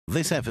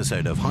This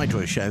episode of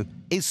Hydroshow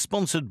is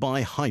sponsored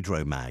by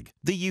Hydromag,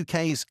 the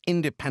UK's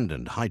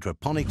independent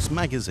hydroponics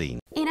magazine.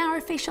 In our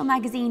official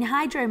magazine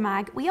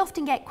Hydromag, we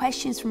often get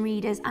questions from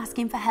readers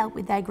asking for help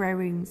with their grow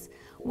rooms.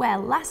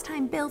 Well, last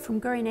time Bill from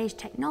Growing Age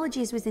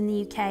Technologies was in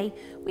the UK,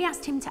 we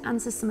asked him to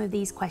answer some of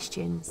these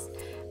questions.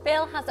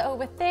 Bill has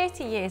over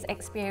 30 years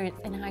experience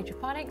in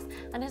hydroponics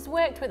and has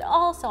worked with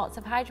all sorts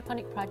of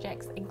hydroponic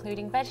projects,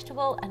 including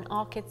vegetable and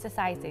orchid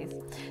societies.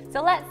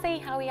 So let's see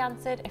how he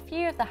answered a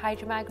few of the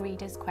Hydromag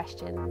readers'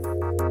 questions.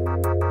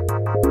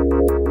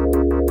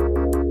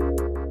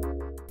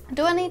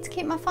 Do I need to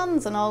keep my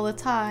fans on all the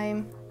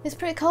time? It's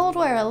pretty cold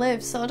where I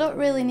live, so I don't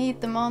really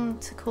need them on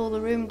to cool the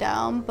room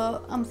down,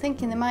 but I'm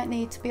thinking they might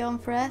need to be on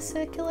for air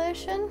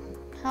circulation.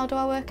 How do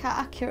I work out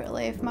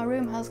accurately if my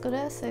room has good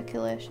air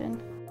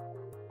circulation?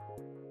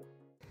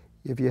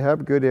 If you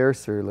have good air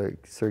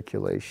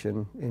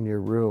circulation in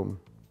your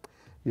room,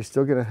 you're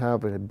still going to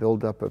have a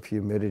buildup of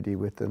humidity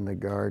within the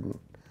garden.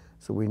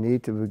 So we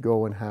need to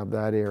go and have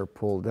that air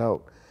pulled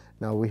out.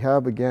 Now we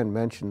have again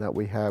mentioned that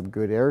we have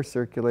good air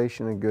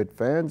circulation and good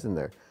fans in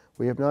there.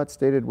 We have not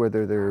stated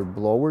whether they're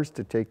blowers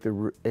to take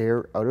the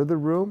air out of the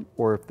room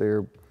or if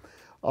they're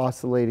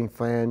oscillating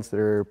fans that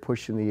are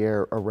pushing the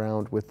air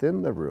around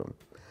within the room.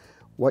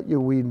 What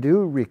we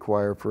do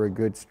require for a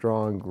good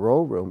strong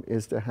grow room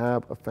is to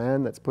have a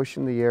fan that's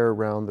pushing the air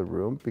around the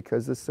room,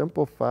 because the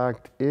simple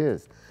fact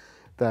is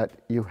that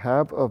you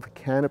have a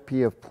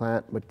canopy of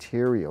plant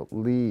material,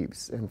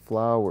 leaves and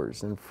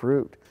flowers and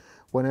fruit.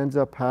 What ends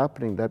up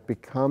happening, that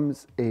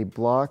becomes a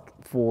block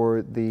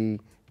for the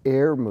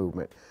air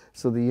movement.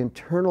 So the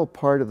internal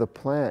part of the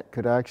plant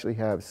could actually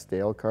have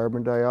stale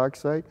carbon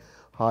dioxide,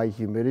 high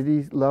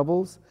humidity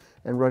levels,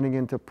 and running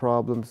into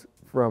problems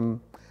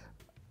from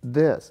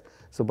this.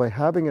 So by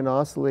having an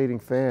oscillating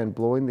fan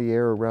blowing the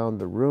air around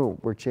the room,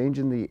 we're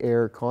changing the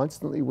air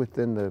constantly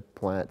within the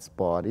plant's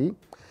body.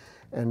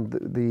 And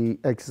the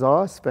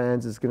exhaust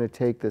fans is going to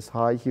take this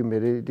high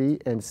humidity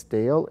and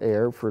stale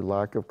air, for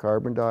lack of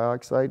carbon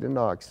dioxide and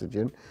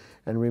oxygen,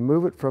 and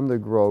remove it from the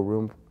grow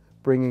room,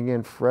 bringing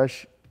in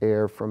fresh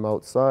air from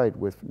outside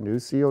with new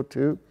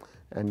CO2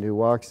 and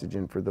new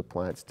oxygen for the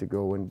plants to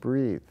go and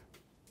breathe.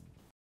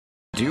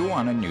 Do you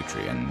want a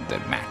nutrient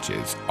that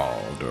matches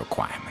all the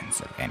requirements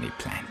of any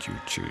plant you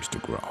choose to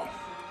grow?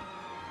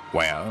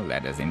 Well,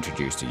 let us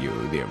introduce to you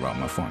the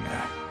aroma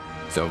formula.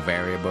 So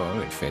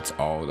variable it fits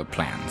all the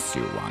plants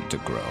you want to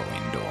grow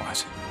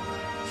indoors.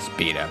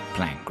 Speed up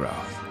plant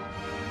growth.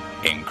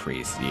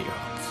 Increase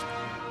yields.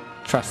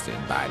 Trusted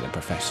by the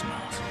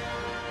professionals.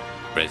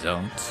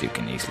 Results you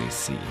can easily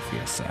see for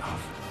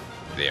yourself.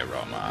 The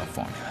aroma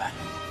formula.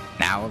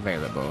 Now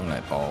available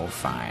at all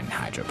fine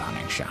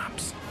hydroponic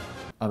shops.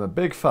 I'm a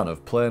big fan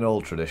of plain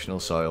old traditional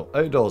soil.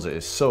 Outdoors it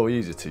is so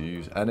easy to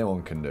use,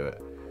 anyone can do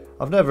it.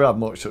 I've never had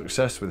much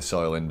success with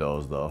soil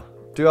indoors though.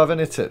 Do you have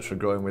any tips for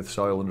growing with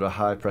soil under a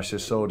high pressure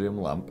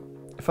sodium lamp?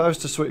 If I was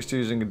to switch to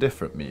using a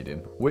different medium,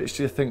 which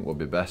do you think would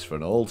be best for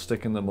an old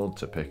stick in the mud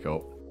to pick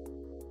up?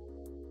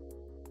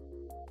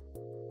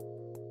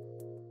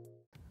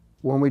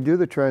 When we do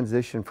the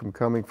transition from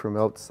coming from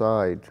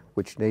outside,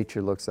 which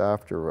nature looks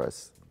after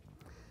us,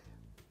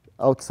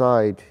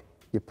 outside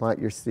you plant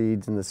your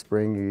seeds in the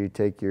spring, or you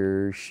take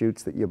your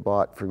shoots that you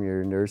bought from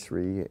your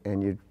nursery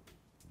and you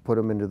put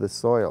them into the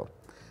soil.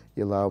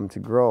 You allow them to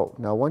grow.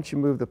 Now once you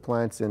move the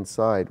plants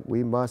inside,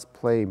 we must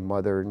play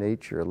Mother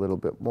Nature a little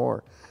bit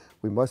more.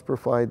 We must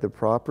provide the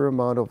proper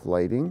amount of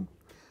lighting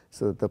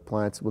so that the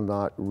plants will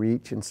not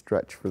reach and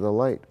stretch for the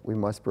light. We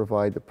must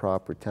provide the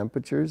proper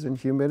temperatures and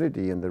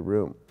humidity in the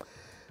room.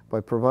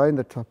 By providing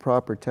the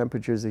proper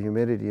temperatures and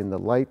humidity and the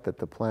light that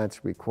the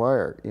plants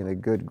require in a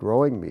good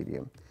growing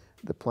medium,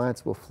 the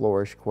plants will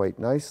flourish quite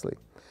nicely.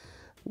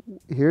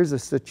 Here's a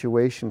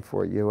situation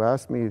for you. You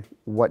asked me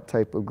what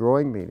type of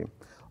growing medium.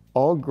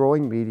 All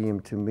growing medium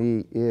to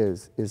me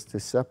is to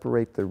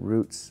separate the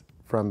roots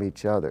from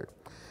each other.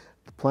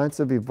 The plants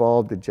have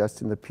evolved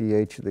adjusting the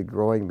pH of the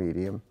growing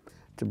medium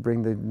to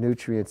bring the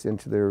nutrients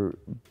into their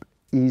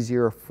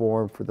easier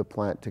form for the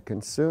plant to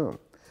consume.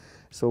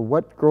 So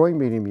what growing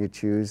medium you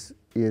choose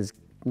is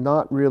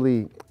not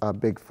really a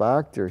big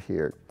factor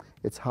here.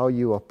 It's how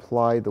you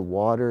apply the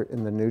water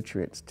and the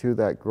nutrients to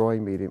that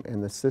growing medium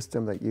and the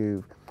system that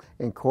you've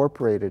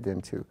incorporated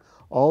into.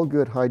 All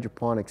good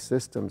hydroponic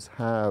systems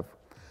have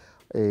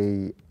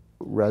a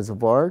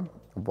reservoir,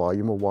 a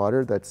volume of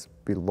water that's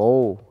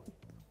below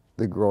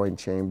the growing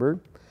chamber,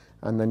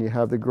 and then you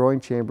have the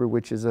growing chamber,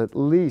 which is at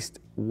least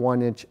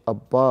 1 inch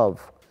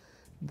above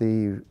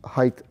the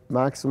height,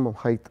 maximum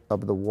height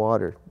of the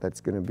water that's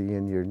going to be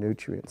in your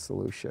nutrient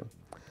solution.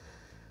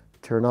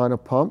 Turn on a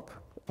pump,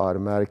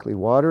 automatically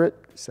water it,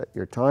 set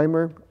your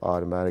timer,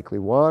 automatically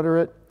water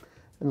it,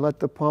 and let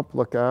the pump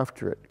look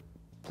after it.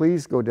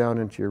 Please go down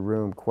into your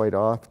room quite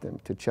often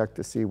to check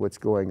to see what's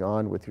going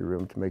on with your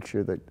room, to make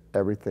sure that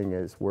everything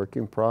is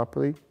working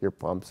properly, your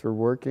pumps are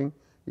working,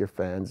 your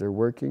fans are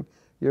working,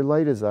 your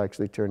light is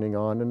actually turning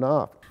on and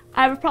off.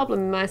 I have a problem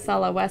in my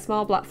cellar where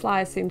small black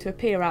flies seem to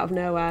appear out of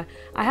nowhere.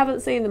 I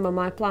haven't seen them on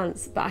my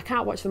plants, but I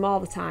can't watch them all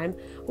the time.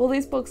 Will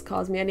these bugs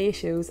cause me any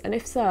issues, and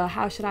if so,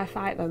 how should I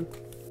fight them?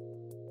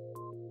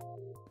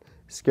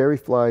 Scarid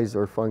flies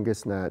or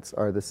fungus gnats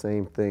are the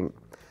same thing.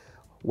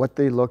 What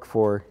they look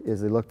for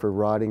is they look for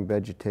rotting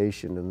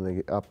vegetation in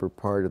the upper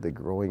part of the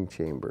growing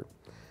chamber.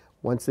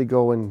 Once they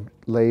go and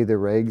lay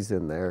their eggs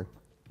in there,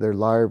 their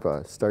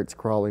larva starts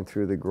crawling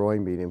through the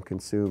growing medium,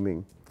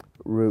 consuming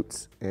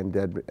roots and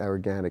dead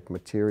organic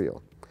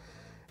material.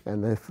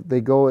 And if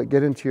they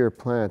get into your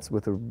plants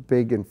with a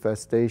big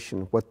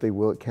infestation, what they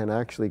can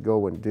actually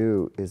go and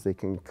do is they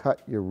can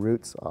cut your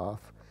roots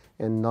off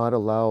and not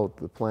allow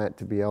the plant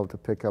to be able to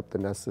pick up the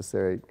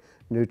necessary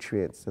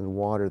nutrients and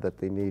water that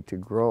they need to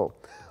grow.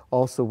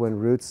 Also, when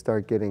roots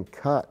start getting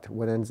cut,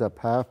 what ends up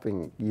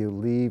happening, you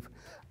leave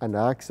an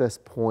access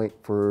point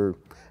for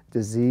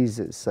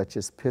diseases such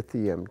as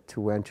Pythium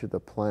to enter the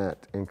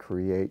plant and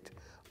create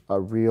a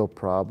real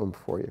problem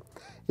for you.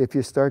 If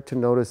you start to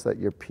notice that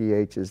your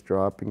pH is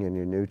dropping in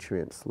your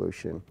nutrient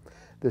solution,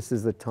 this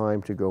is the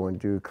time to go and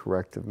do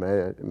corrective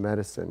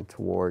medicine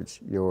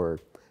towards your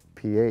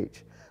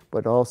pH.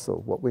 But also,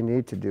 what we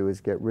need to do is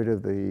get rid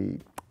of the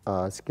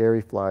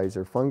Scarid flies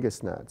or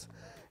fungus gnats,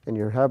 and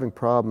you're having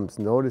problems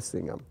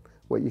noticing them.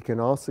 What you can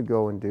also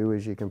go and do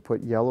is you can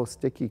put yellow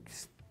sticky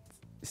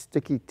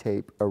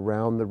tape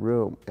around the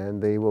room,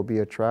 and they will be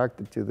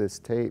attracted to this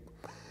tape.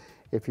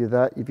 If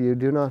you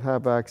do not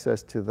have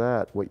access to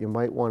that, what you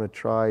might want to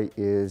try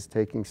is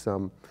taking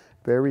some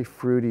very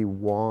fruity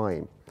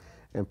wine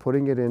and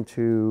putting it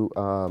into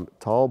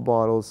tall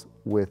bottles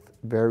with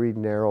very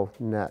narrow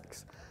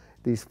necks.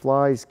 These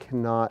flies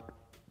cannot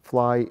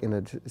fly in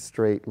a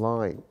straight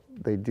line.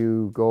 They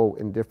do go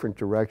in different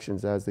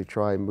directions as they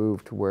try and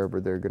move to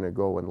wherever they're going to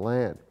go and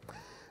land.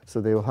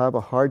 So they will have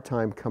a hard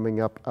time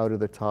coming up out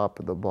of the top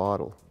of the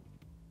bottle.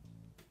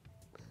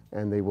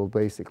 And they will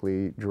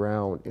basically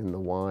drown in the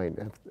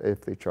wine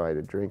if they try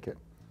to drink it.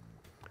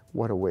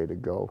 What a way to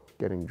go,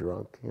 getting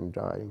drunk and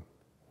dying.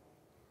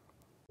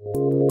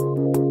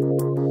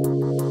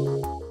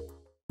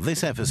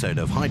 This episode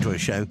of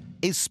Hydroshow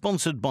is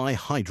sponsored by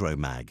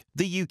Hydromag,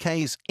 the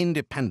UK's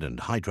independent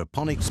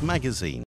hydroponics magazine.